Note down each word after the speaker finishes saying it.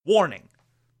Warning.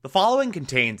 The following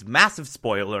contains massive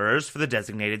spoilers for the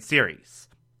designated series.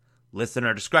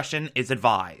 Listener discretion is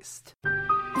advised.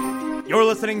 You're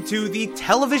listening to the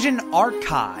Television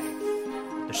Archive,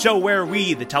 the show where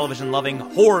we, the television-loving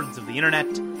hordes of the internet,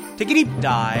 take a deep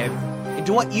dive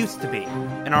into what used to be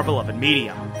in our beloved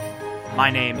medium. My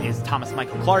name is Thomas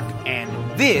Michael Clark, and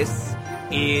this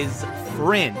is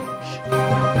Fringe.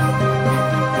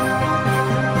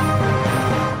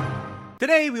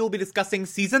 Today we will be discussing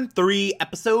Season 3,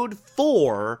 Episode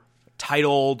 4,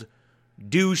 titled,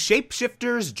 Do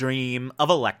Shapeshifters Dream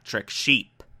of Electric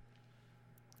Sheep?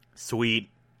 Sweet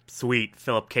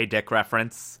Philip K. Dick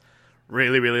reference.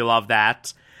 Really love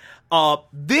that.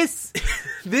 This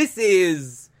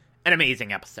is an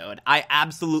amazing episode. I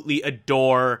absolutely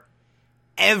adore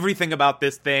everything about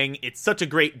this thing. It's such a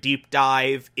great deep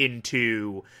dive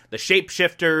into the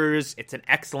shapeshifters. It's an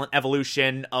excellent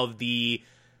evolution of the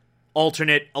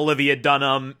alternate Olivia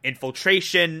Dunham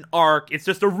infiltration arc. It's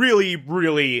just a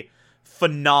really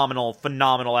phenomenal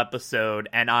episode,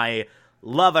 and I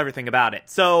love everything about it.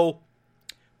 So,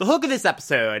 the hook of this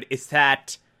episode is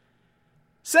that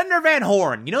Senator Van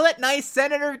Horn, you know that nice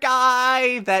senator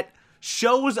guy that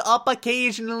shows up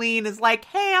occasionally and is like,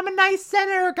 hey, I'm a nice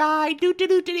senator guy, do,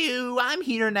 I'm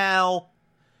here now.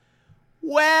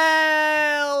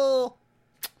 Well,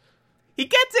 he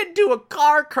gets into a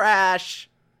car crash.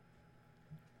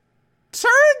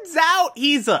 Turns out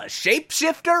he's a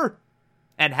shapeshifter,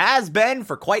 and has been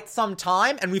for quite some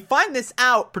time, and we find this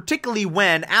out particularly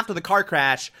when, after the car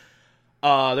crash,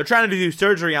 they're trying to do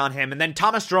surgery on him, and then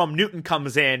Thomas Jerome Newton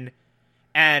comes in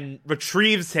and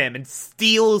retrieves him and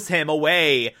steals him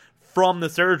away from the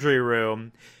surgery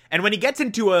room. And when he gets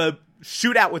into a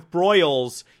shootout with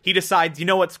Broyles, he decides, you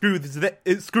know what, screw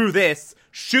this,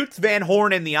 shoots Van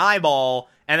Horn in the eyeball,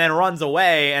 and then runs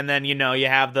away, and then, you know, you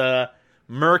have the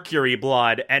mercury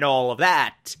blood and all of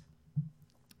that.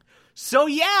 So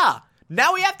yeah,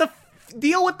 now we have to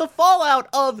deal with the fallout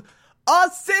of a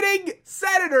sitting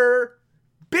senator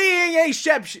being a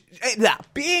shapeshifter.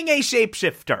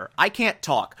 I can't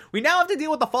talk. We now have to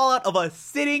deal with the fallout of a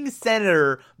sitting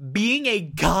senator being a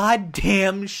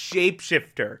goddamn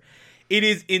shapeshifter. It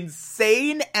is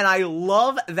insane, and I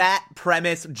love that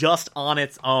premise just on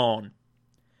its own.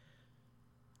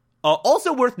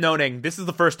 Also worth noting, this is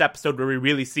the first episode where we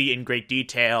really see in great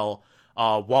detail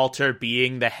Walter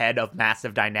being the head of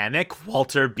Massive Dynamic,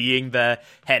 Walter being the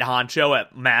head honcho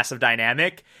at Massive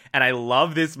Dynamic, and I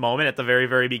love this moment at the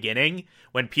very beginning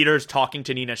when Peter's talking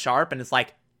to Nina Sharp and it's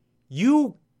like,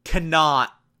 you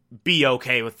cannot be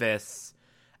okay with this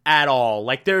at all.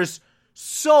 Like, there's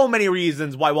so many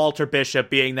reasons why Walter Bishop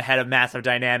being the head of Massive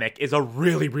Dynamic is a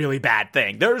really bad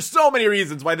thing. There are so many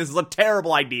reasons why this is a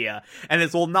terrible idea, and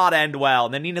this will not end well.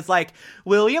 And then Nina's like,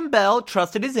 William Bell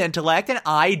trusted his intellect, and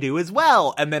I do as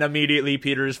well. And then immediately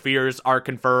Peter's fears are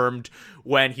confirmed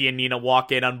when he and Nina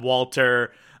walk in on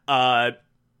Walter,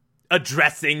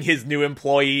 addressing his new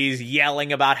employees,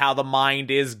 yelling about how the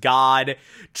mind is God,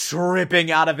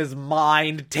 tripping out of his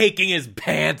mind, taking his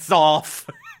pants off.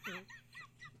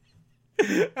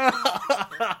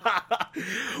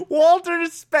 Walter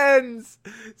spends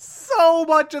so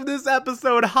much of this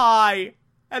episode high,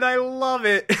 and I love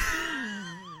it.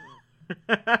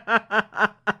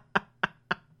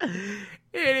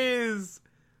 It is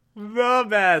the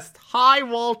best. High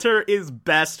Walter is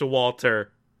best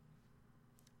Walter.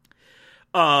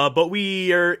 But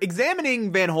we are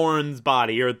examining Van Horn's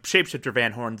body, or Shapeshifter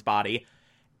Van Horn's body,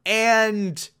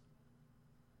 and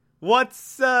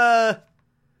what's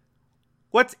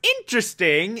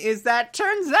interesting is that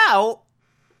turns out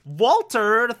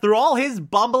Walter, through all his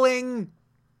bumbling,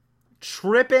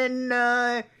 tripping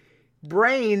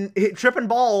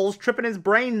balls, tripping his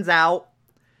brains out,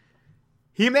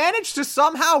 he managed to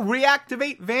somehow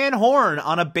reactivate Van Horn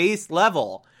on a base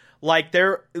level. Like,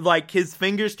 his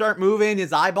fingers start moving,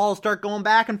 his eyeballs start going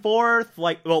back and forth,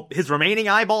 his remaining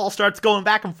eyeball starts going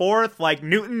back and forth, like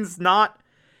Newton's not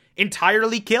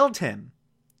entirely killed him.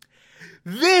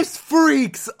 This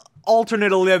freaks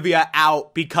alternate Olivia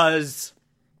out because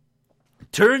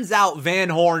turns out Van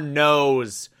Horn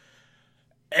knows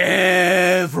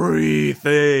everything.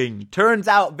 Turns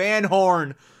out Van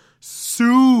Horn,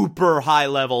 super high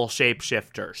level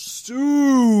shapeshifter,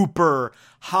 super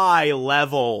high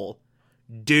level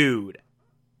dude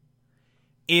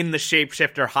in the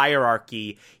shapeshifter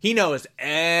hierarchy. He knows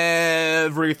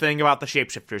everything about the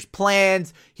shapeshifters'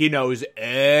 plans. He knows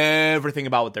everything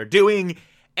about what they're doing.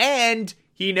 And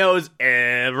he knows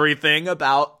everything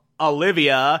about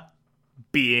Olivia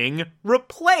being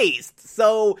replaced.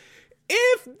 So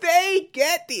if they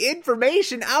get the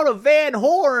information out of Van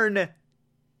Horn,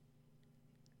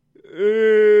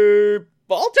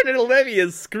 alternate Olivia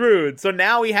is screwed. So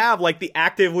now we have, like, the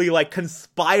actively, like,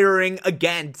 conspiring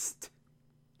against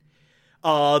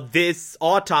this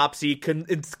autopsy,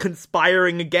 it's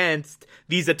conspiring against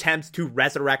these attempts to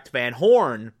resurrect Van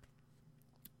Horn.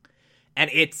 And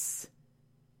it's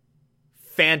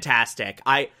fantastic.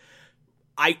 I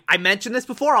mentioned this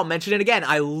before, I'll mention it again.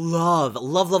 I love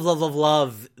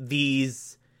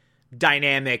these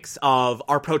dynamics of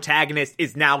our protagonist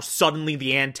is now suddenly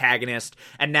the antagonist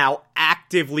and now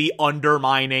actively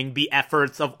undermining the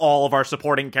efforts of all of our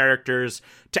supporting characters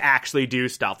to actually do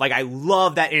stuff. Like, I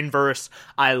love that inverse.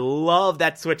 I love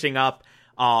that switching up.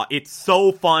 It's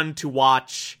so fun to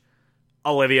watch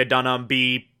Olivia Dunham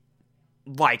be,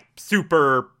 like,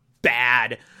 super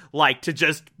bad, like, to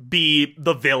just be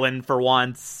the villain for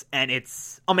once, and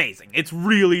it's amazing. It's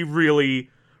really, really,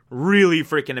 really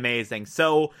freaking amazing.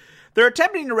 So they're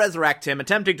attempting to resurrect him.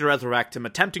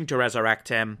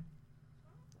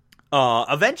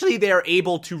 Eventually they're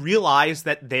able to realize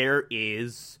that there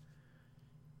is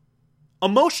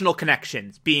emotional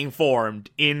connections being formed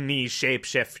in these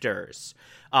shapeshifters.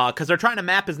 Because they're trying to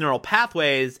map his neural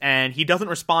pathways, and he doesn't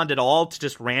respond at all to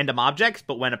just random objects,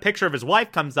 but when a picture of his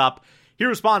wife comes up, he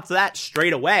responds to that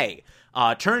straight away.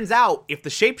 Turns out, if the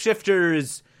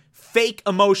shapeshifters fake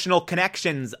emotional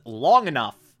connections long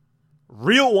enough,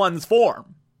 real ones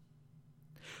form.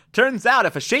 Turns out,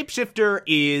 if a shapeshifter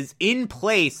is in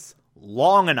place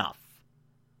long enough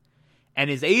and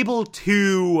is able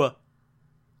to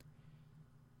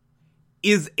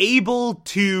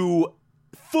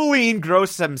fully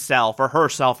engross himself or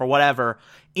herself or whatever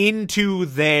into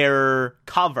their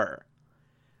cover,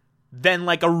 then,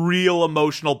 like, a real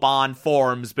emotional bond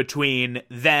forms between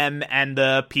them and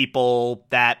the people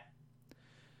that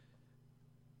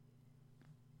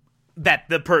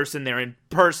the person they're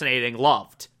impersonating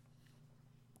loved.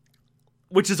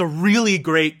 Which is a really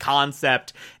great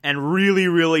concept and really,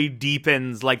 really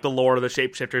deepens, like, the lore of the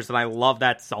shapeshifters, and I love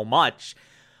that so much.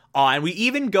 And we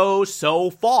even go so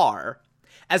far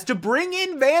as to bring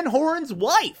in Van Horn's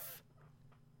wife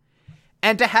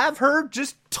and to have her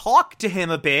just talk to him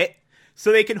a bit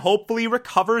so they can hopefully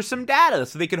recover some data,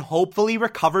 so they can hopefully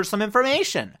recover some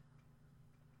information.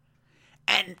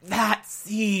 And that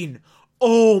scene,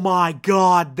 oh my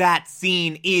god, that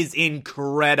scene is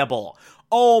incredible.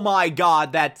 Oh my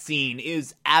god, that scene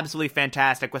is absolutely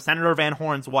fantastic, with Senator Van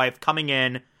Horn's wife coming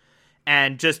in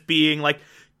and just being, like,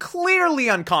 clearly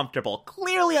uncomfortable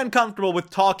with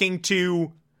talking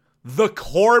to the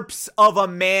corpse of a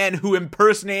man who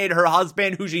impersonated her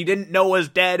husband, who she didn't know was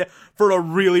dead for a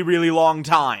really, really long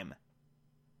time.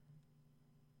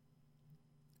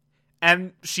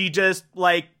 And she just,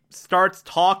 like, starts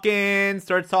talking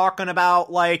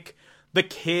about, like, the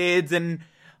kids and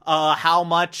how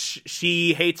much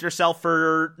she hates herself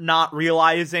for not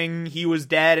realizing he was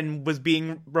dead and was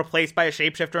being replaced by a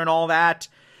shapeshifter and all that.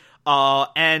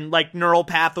 And, like, neural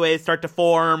pathways start to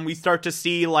form. We start to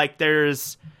see, like,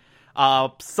 there's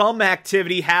some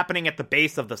activity happening at the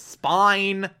base of the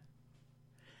spine.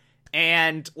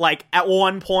 And, like, at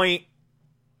one point,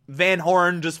 Van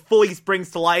Horn just fully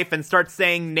springs to life and starts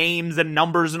saying names and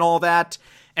numbers and all that.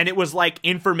 And it was, like,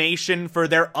 information for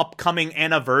their upcoming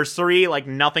anniversary, like,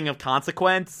 nothing of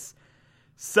consequence.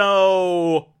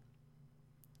 So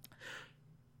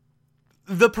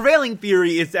the prevailing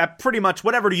theory is that pretty much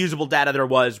whatever usable data there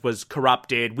was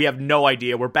corrupted. We have no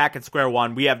idea. We're back at square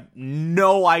one. We have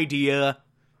no idea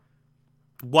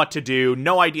what to do.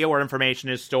 No idea where information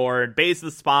is stored. Base of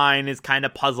the spine is kind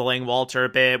of puzzling Walter a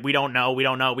bit. We don't know.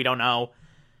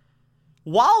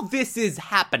 While this is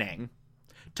happening,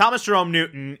 Thomas Jerome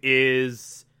Newton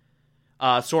is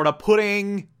sort of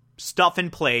putting stuff in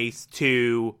place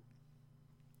to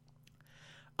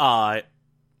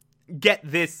get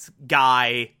this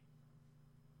guy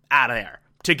out of there.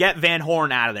 To get Van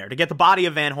Horn out of there. To get the body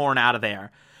of Van Horn out of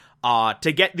there.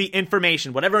 To get the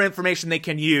information, whatever information they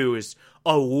can use,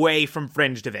 away from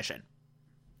Fringe Division.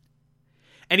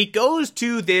 And he goes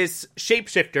to this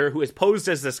shapeshifter who has posed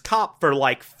as this cop for,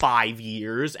 like, 5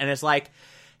 years, and is like,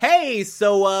 hey,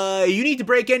 so, you need to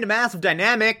break into Massive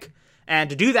Dynamic,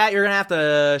 and to do that, you're gonna have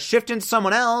to shift into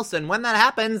someone else, and when that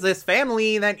happens, this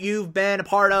family that you've been a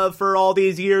part of for all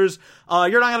these years,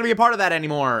 you're not gonna be a part of that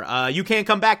anymore. You can't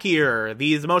come back here.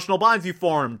 These emotional bonds you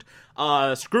formed.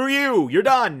 Screw you. You're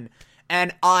done.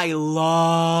 And I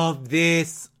love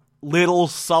this little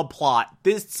subplot.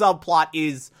 This subplot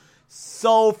is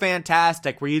so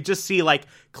fantastic, where you just see, like,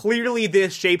 clearly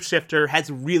this shapeshifter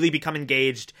has really become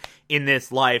engaged in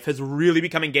this life, has really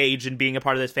become engaged in being a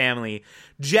part of this family,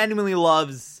 genuinely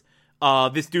loves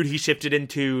this dude he shifted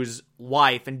into's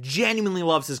wife, and genuinely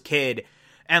loves his kid,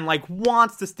 and, like,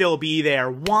 wants to still be there,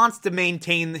 wants to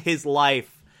maintain his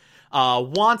life,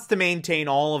 wants to maintain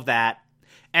all of that.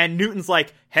 And Newton's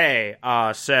like, hey,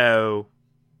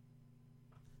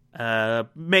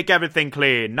 make everything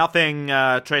clean. Nothing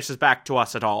traces back to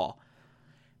us at all.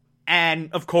 And,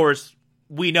 of course,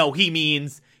 we know he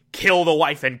means kill the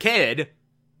wife and kid.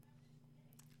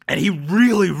 And he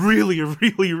really, really,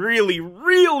 really, really,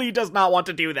 really does not want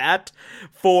to do that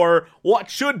for what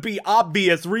should be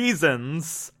obvious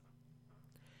reasons.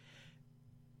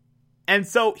 And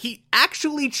so he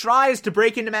actually tries to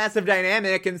break into Massive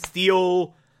Dynamic and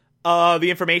steal the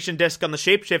information disk on the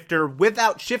shapeshifter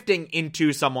without shifting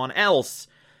into someone else.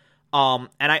 And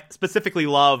I specifically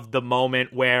love the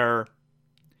moment where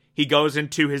he goes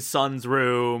into his son's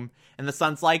room, and the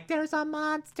son's like, there's a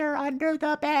monster under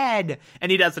the bed.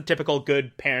 And he does the typical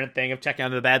good parent thing of checking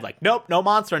under the bed, like, nope, no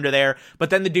monster under there. But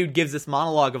then the dude gives this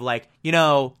monologue of like,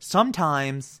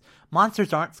 sometimes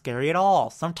monsters aren't scary at all.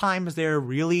 Sometimes they're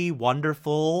really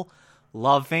wonderful,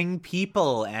 loving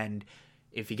people, and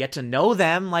if you get to know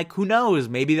them, like, who knows,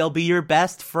 maybe they'll be your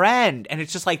best friend. And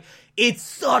it's just like, it's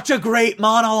such a great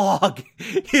monologue.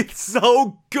 It's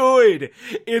so good.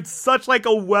 It's such like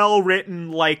a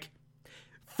well-written, like,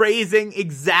 phrasing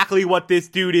exactly what this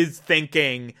dude is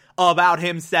thinking about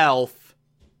himself.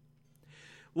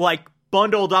 Like,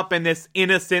 bundled up in this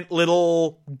innocent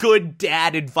little good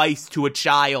dad advice to a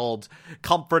child,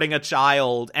 comforting a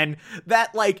child. And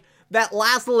that, like, that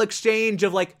last little exchange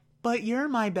of like, but you're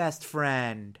my best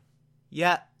friend.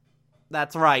 Yeah,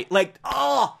 that's right. Like,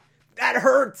 oh, that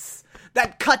hurts.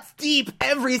 That cuts deep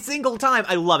every single time.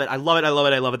 I love it. I love it. I love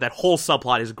it. I love it. That whole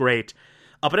subplot is great.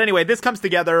 But anyway, this comes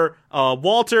together.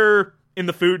 Walter in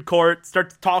the food court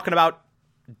starts talking about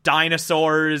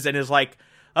dinosaurs and is like,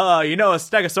 a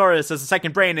Stegosaurus as a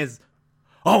second brain is,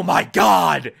 oh my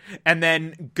god! And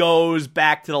then goes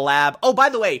back to the lab. Oh, by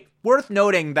the way, worth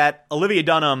noting that Olivia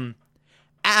Dunham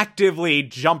actively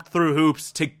jumped through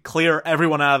hoops to clear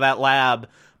everyone out of that lab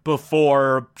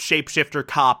before Shapeshifter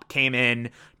Cop came in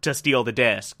to steal the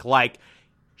disc. Like,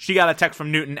 she got a text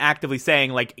from Newton actively saying,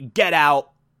 like, get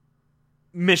out,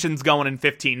 mission's going in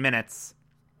 15 minutes.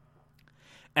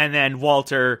 And then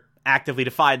Walter actively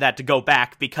defied that to go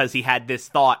back because he had this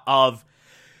thought of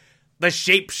the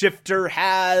shapeshifters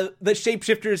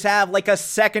have like a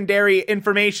secondary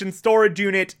information storage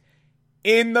unit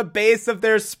in the base of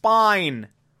their spine.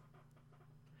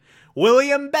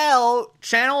 William Bell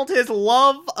channeled his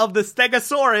love of the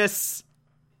Stegosaurus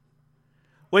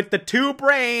with the two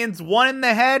brains, one in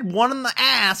the head, one in the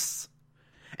ass,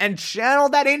 and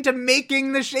channeled that into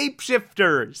making the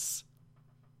shapeshifters.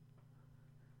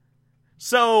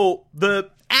 So,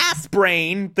 the ass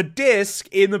brain, the disc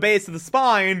in the base of the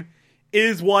spine,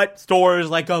 is what stores,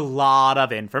 like, a lot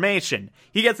of information.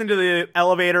 He gets into the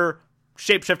elevator.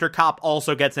 Shapeshifter Cop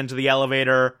also gets into the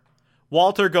elevator.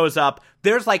 Walter goes up.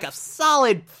 There's, like, a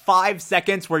solid 5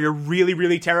 seconds where you're really,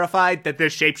 really terrified that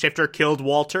this shapeshifter killed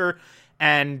Walter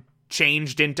and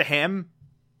changed into him.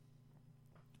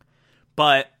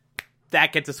 But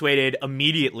that gets dissuaded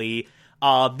immediately.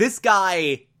 This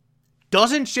guy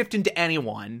doesn't shift into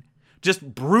anyone,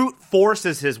 just brute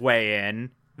forces his way in,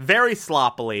 very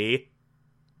sloppily,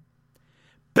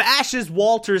 bashes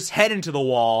Walter's head into the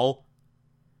wall,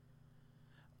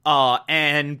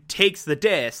 and takes the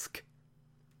disc.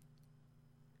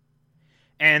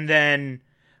 And then,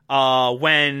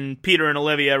 when Peter and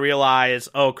Olivia realize,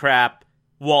 oh crap,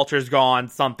 Walter's gone,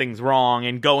 something's wrong,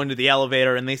 and go into the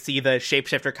elevator, and they see the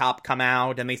Shapeshifter Cop come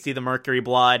out, and they see the mercury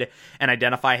blood, and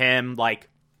identify him, like,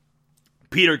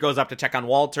 Peter goes up to check on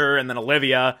Walter, and then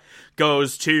Olivia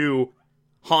goes to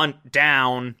hunt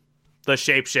down the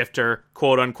shapeshifter,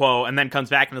 quote unquote, and then comes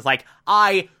back and is like,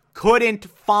 I couldn't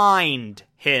find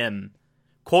him.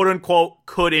 Quote unquote,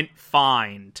 couldn't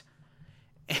find.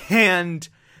 And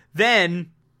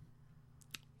then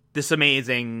this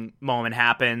amazing moment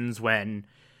happens when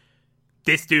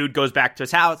this dude goes back to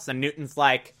his house, and Newton's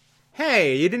like,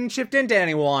 hey, you didn't shift into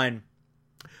anyone.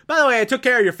 By the way, I took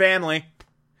care of your family.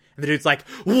 And the dude's like,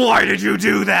 why did you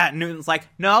do that? And Newton's like,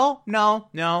 no,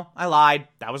 I lied.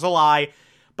 That was a lie.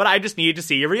 But I just needed to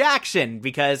see your reaction,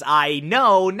 because I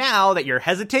know now that your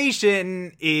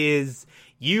hesitation is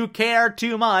you care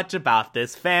too much about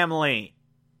this family.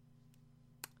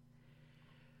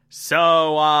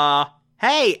 So,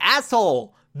 hey,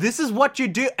 asshole, this is what you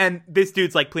do. And this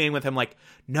dude's like pleading with him like,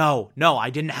 no, I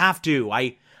didn't have to.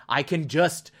 I can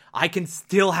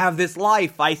still have this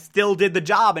life. I still did the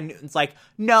job. And Newton's like,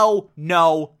 no.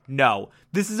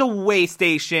 This is a way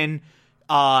station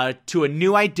to a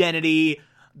new identity.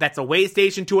 That's a way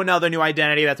station to another new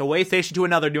identity. That's a way station to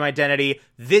another new identity.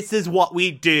 This is what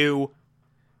we do.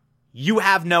 you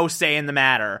have no say in the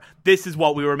matter. This is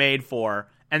what we were made for.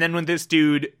 And then when this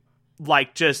dude,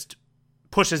 like, just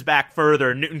pushes back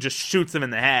further, Newton just shoots him in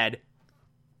the head,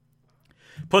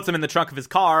 puts him in the trunk of his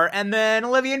car, and then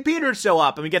Olivia and Peter show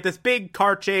up, and we get this big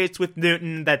car chase with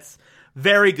Newton that's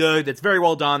very good, that's very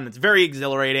well done, that's very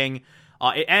exhilarating.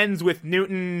 It ends with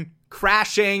Newton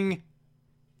crashing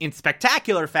in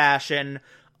spectacular fashion.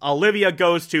 Olivia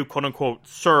goes to, quote-unquote,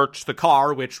 search the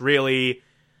car, which really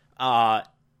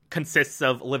consists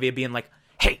of Olivia being like,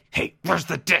 hey, where's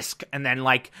the disc? And then,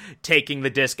 like, taking the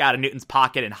disc out of Newton's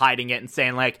pocket and hiding it and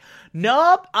saying, like,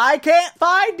 nope, I can't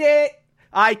find it.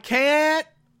 I can't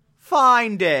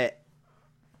find it.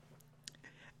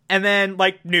 And then,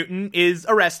 like, Newton is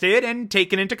arrested and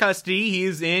taken into custody.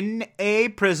 He's in a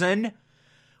prison,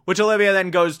 which Olivia then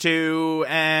goes to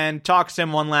and talks to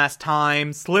him one last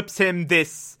time, slips him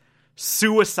this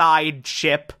suicide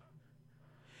chip.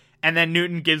 And then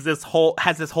Newton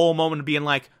has this whole moment of being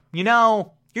like, you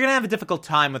know, you're gonna have a difficult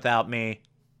time without me.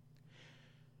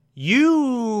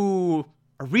 You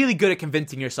are really good at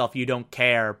convincing yourself you don't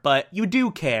care, but you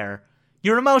do care.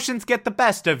 Your emotions get the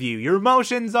best of you. Your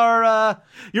emotions are,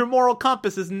 your moral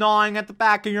compass is gnawing at the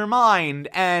back of your mind,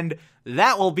 and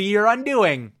that will be your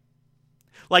undoing.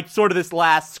 Like, sort of this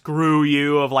last screw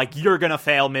you of, like, you're gonna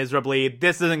fail miserably,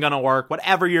 this isn't gonna work,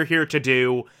 whatever you're here to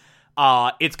do,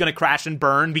 it's gonna crash and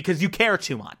burn because you care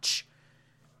too much.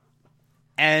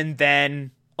 And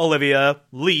then Olivia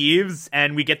leaves,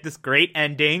 and we get this great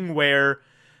ending where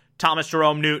Thomas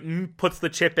Jerome Newton puts the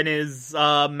chip in his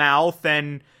mouth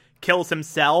and kills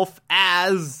himself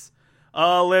as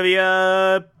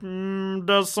Olivia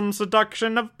does some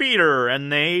seduction of Peter,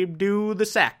 and they do the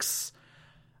sex.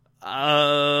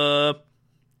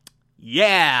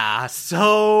 Yeah,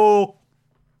 so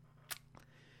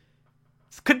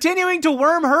continuing to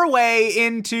worm her way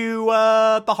into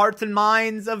the hearts and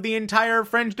minds of the entire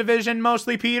Fringe division,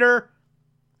 mostly Peter.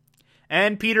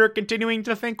 And Peter continuing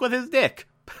to think with his dick.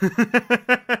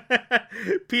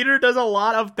 Peter does a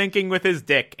lot of thinking with his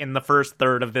dick in the first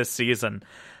third of this season.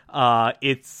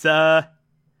 It's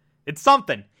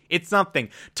something. It's something.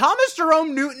 Thomas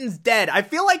Jerome Newton's dead. I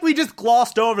feel like we just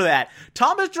glossed over that.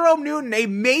 Thomas Jerome Newton, a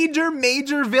major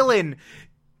villain,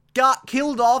 got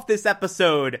killed off this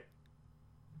episode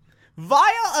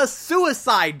via a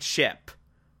suicide chip.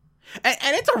 And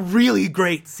it's a really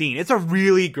great scene. It's a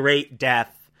really great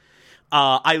death.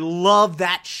 I love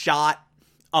that shot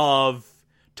of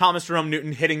Thomas Jerome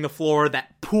Newton hitting the floor,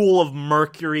 that pool of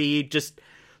mercury just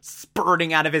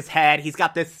spurting out of his head. He's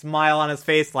got this smile on his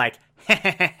face like,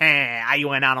 I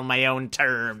went out on my own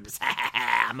terms.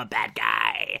 I'm a bad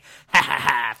guy.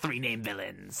 3 name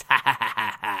villains.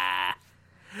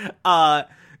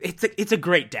 It's a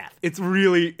great death. It's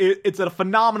a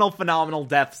phenomenal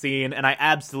death scene, and I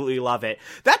absolutely love it.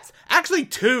 That's actually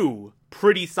 2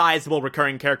 pretty sizable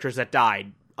recurring characters that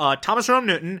died. Thomas Jerome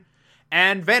Newton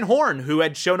and Van Horn, who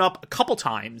had shown up a couple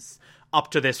times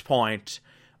up to this point,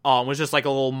 was just like a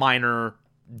little minor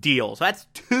deal. So that's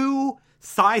 2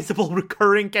 sizable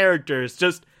recurring characters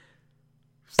just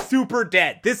super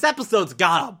dead. This episode's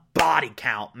got a body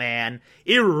count, man.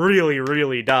 It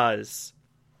really does.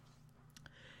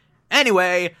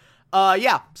 Anyway,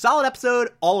 yeah, solid episode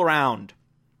all around.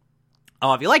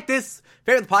 If you like this,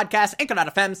 favorite the podcast,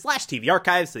 anchor.fm/TV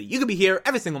archives, so you can be here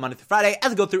every single Monday through Friday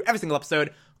as I go through every single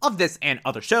episode of this and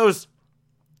other shows.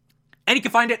 And you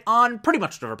can find it on pretty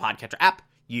much whatever podcatcher app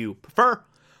you prefer.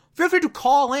 Feel free to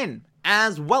call in,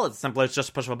 as well as simple as just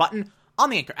a push of a button on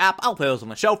the Anchor app. I'll play those on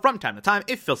the show from time to time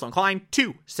if you feel so inclined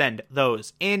to send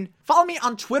those in. Follow me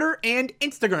on Twitter and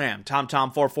Instagram,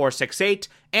 TomTom4468,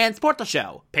 and support the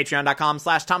show,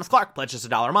 patreon.com/Thomas Clark. Pledge just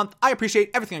 $1 a month. I appreciate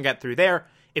everything I get through there.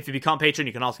 If you become a patron,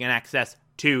 you can also get access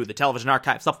to the Television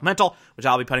Archive Supplemental, which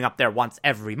I'll be putting up there once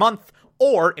every month.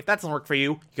 Or, if that doesn't work for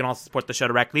you, you can also support the show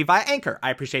directly via Anchor.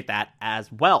 I appreciate that as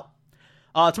well.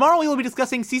 Tomorrow we will be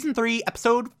discussing Season 3,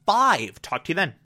 Episode 5. Talk to you then.